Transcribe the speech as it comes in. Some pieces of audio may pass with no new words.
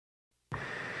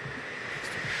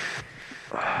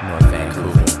North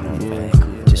Vancouver,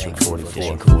 District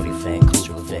 44,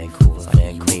 Vancouver,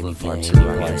 maybe part 2,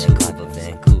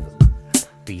 Vancouver,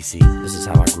 BC. This is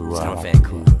how I grew up. North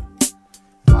Vancouver,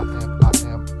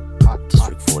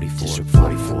 District 44,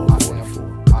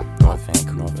 North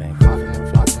Vancouver.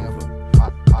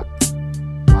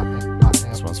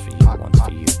 This one's for you, one's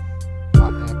for you.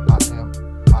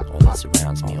 All that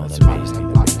surrounds me, all that raised me,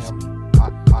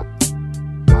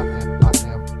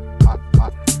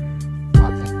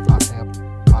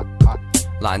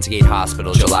 Lionsgate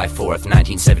Hospital, July 4th,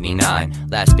 1979.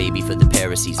 Last baby for the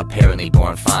Pharisees, apparently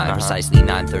born fine. Precisely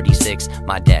 9:36,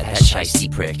 my dad had shiesty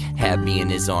prick. Had me in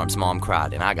his arms, mom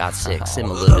cried, and I got sick.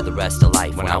 Similar to the rest of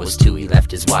life, when I was 2, he left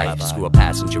his wife. Screw a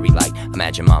passenger he liked,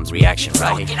 imagine mom's reaction,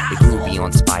 right? It grew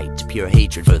beyond spite to pure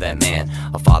hatred for that man.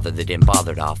 A father that didn't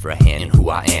bother to offer a hand in who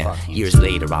I am. Years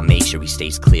later, I make sure he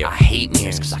stays clear. I hate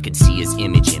mirrors, cause I can see his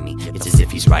image in me. It's as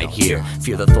if he's right here.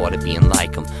 Fear the thought of being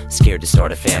like him, scared to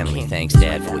start a family. Thanks,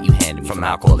 Dad, for what you handed me, from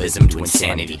alcoholism to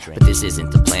insanity. But this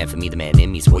isn't the plan for me, the man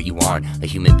in me's what you aren't. A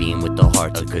human being with the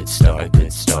heart's a good start,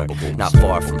 Not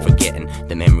far from forgetting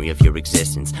the memory of your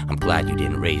existence. I'm glad you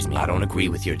didn't raise me, I don't agree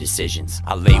with your decisions.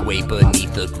 I lay way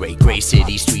beneath the great gray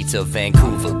city streets of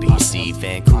Vancouver, BC,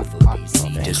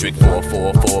 District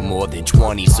 444, more than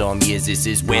 20 some years, this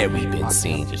is where we've been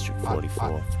seen. District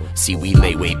 44. See, we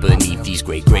lay way beneath these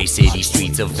great gray city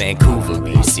streets of Vancouver,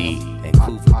 BC,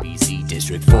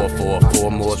 District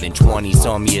 444, more than 20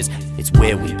 some years, it's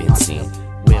where we've been seen.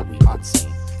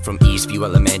 From Eastview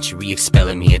Elementary,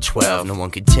 expelling me at 12. No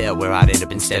one could tell where I'd end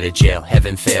up instead of jail.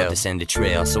 Heaven failed to send a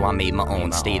trail, so I made my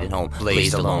own. Stayed at home,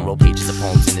 blazed alone, wrote pages of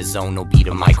poems in the zone. No beat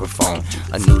or microphone,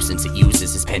 a nuisance it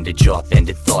uses his pen to jot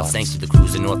bended thoughts. Thanks to the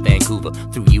crews in North Vancouver,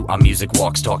 through you our music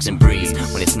walks, talks, and breathes.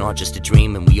 When it's not just a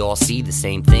dream and we all see the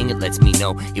same thing, it lets me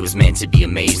know it was meant to be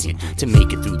amazing. To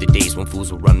make it through the days when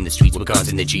fools were running the streets with guns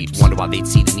in the Jeeps. Wonder why they'd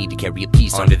see the need to carry a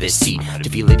piece under their seat. To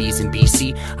feel at ease in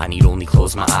BC, I need only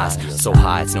close my eyes. So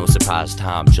high, it's no surprise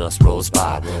time just rolls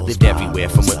by. Lived everywhere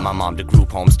from with my mom to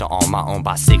group homes to on my own.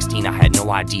 By 16 I had no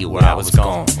idea where I was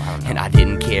going, and I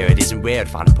didn't care. It isn't rare to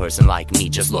find a person like me.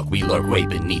 Just look, we lurk way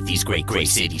beneath these great gray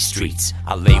city streets.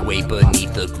 I lay way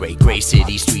beneath the great gray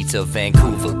city streets of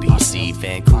Vancouver, BC,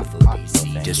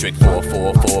 District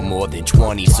 444, more than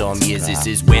 20 some years, this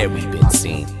is where we've been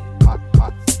seen.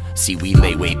 See, we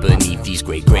lay way beneath these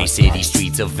great gray city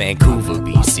streets of Vancouver,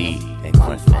 BC,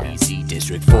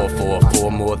 District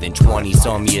 444, more than 20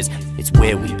 some years, it's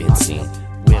where we've been seen.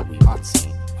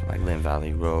 Like Lynn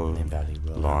Valley Road,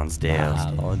 Lonsdale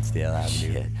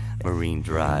Avenue, Marine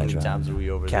Drive,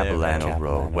 Capilano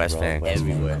Road, West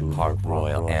Vancouver, Park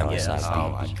Royal,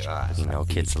 Ambleside Beach, you know,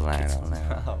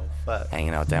 Kitsilano,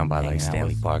 hanging out down by like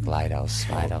Stanley Park Lighthouse,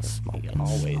 smoking.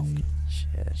 Always.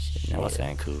 Shit. North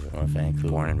Vancouver,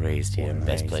 born and raised here,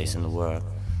 best place in the world.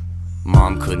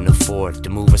 Mom couldn't afford to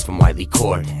move us from Whiteley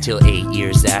Court till 8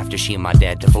 years after she and my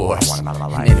dad divorced. And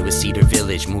then it was Cedar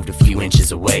Village, moved a few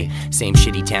inches away. Same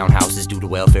shitty townhouses due to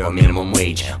welfare or minimum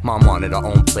wage. Mom wanted her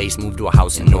own place, moved to a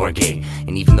house in Norgate.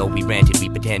 And even though we rented, we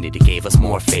pretended it gave us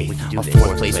more faith. Our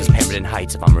fourth place was Pemberton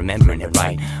Heights, if I'm remembering it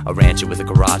right. A rancher with a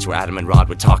garage where Adam and Rod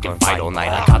would talk and fight all night.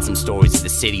 I got some stories of the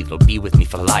city that'll be with me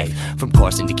for life. From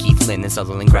Carson to Keith Lynn and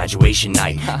Sutherland graduation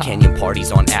night. Canyon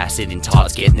parties on acid and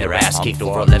Todd's getting their ass kicked.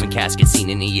 Over 11 caskets seen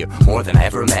in a year, more than I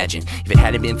ever imagined. If it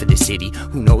hadn't been for this city,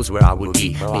 who knows where I would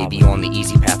be. Maybe on the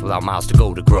easy path without miles to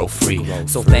go to grow free.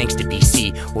 So thanks to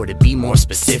BC, or to be more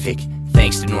specific,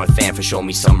 thanks to North Van for showing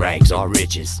me some rags are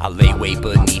riches. I lay way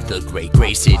beneath the great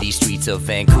gray city streets of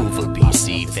Vancouver,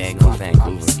 BC,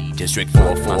 District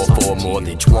 444, more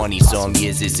than 20 some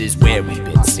years, this is where we've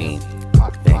been seen.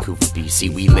 Vancouver, BC,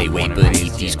 we lay way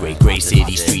beneath these great gray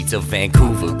city streets of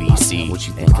Vancouver, BC. What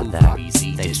you think of that?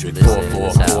 District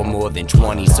 444, more than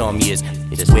 20 some years,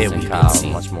 it's where we've been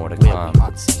seen. Much more to come.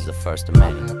 This is the first of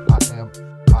many.